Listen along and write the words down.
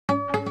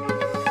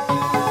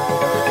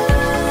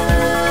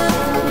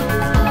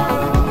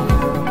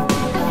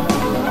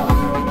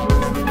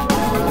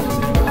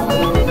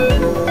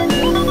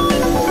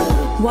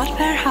what,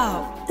 where,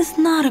 how is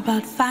not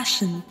about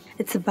fashion.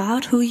 It's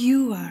about who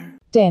you are.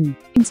 10.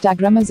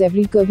 Instagrammers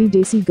every curvy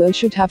desi girl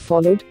should have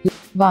followed.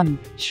 1.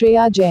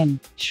 Shreya Jain.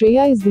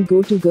 Shreya is the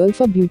go-to girl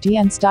for beauty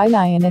and style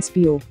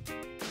inspo.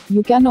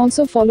 You can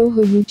also follow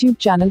her YouTube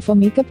channel for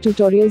makeup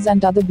tutorials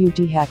and other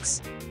beauty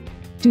hacks.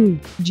 2.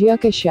 Gia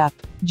Kashyap.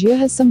 Gia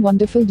has some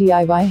wonderful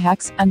DIY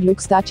hacks and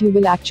looks that you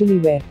will actually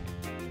wear.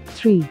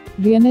 3.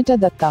 Reeneta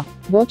Dutta.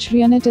 Watch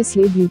Reeneta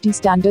slay beauty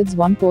standards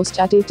one post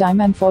at a time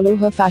and follow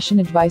her fashion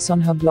advice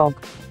on her blog.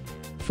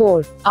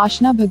 4.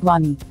 Aashna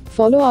Bhagwani.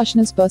 Follow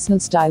Aashna's personal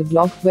style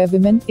blog, where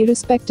women,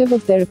 irrespective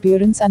of their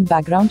appearance and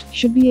background,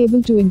 should be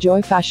able to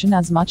enjoy fashion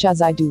as much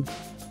as I do.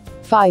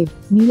 5.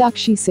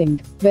 Neelakshi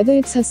Singh. Whether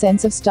it's her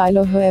sense of style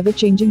or her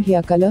ever-changing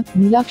hair color,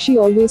 Neelakshi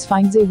always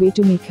finds a way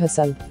to make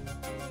herself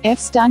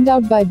stand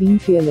out by being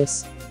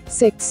fearless.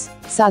 6.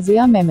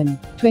 Shaziya Memon.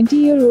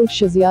 20-year-old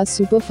Shaziya's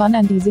super fun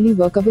and easily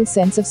workable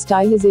sense of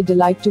style is a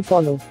delight to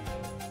follow.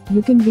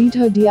 You can read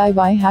her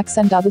DIY hacks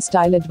and other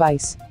style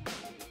advice.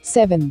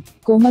 7.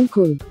 Komal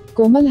Khulbe.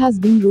 Komal has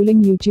been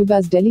ruling YouTube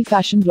as Delhi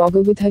fashion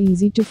blogger with her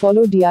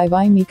easy-to-follow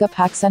DIY makeup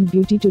hacks and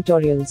beauty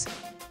tutorials.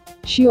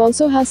 She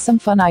also has some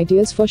fun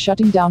ideas for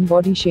shutting down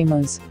body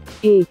shamers.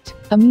 8.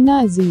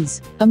 Amena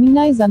Azeez.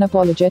 Amena is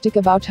unapologetic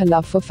about her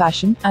love for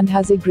fashion and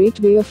has a great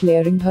way of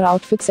layering her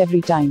outfits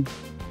every time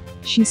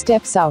she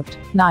steps out.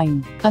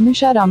 9.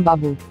 Anusha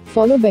Rambabu.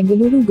 Follow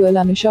Bengaluru girl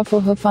Anusha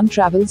for her fun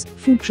travels,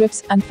 food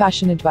trips, and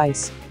fashion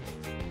advice.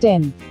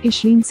 10.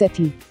 Ishleen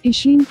Sethi.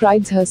 Ishleen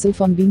prides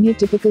herself on being a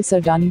typical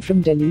Sardani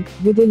from Delhi,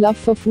 with a love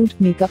for food,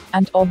 makeup,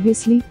 and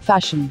obviously,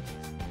 fashion.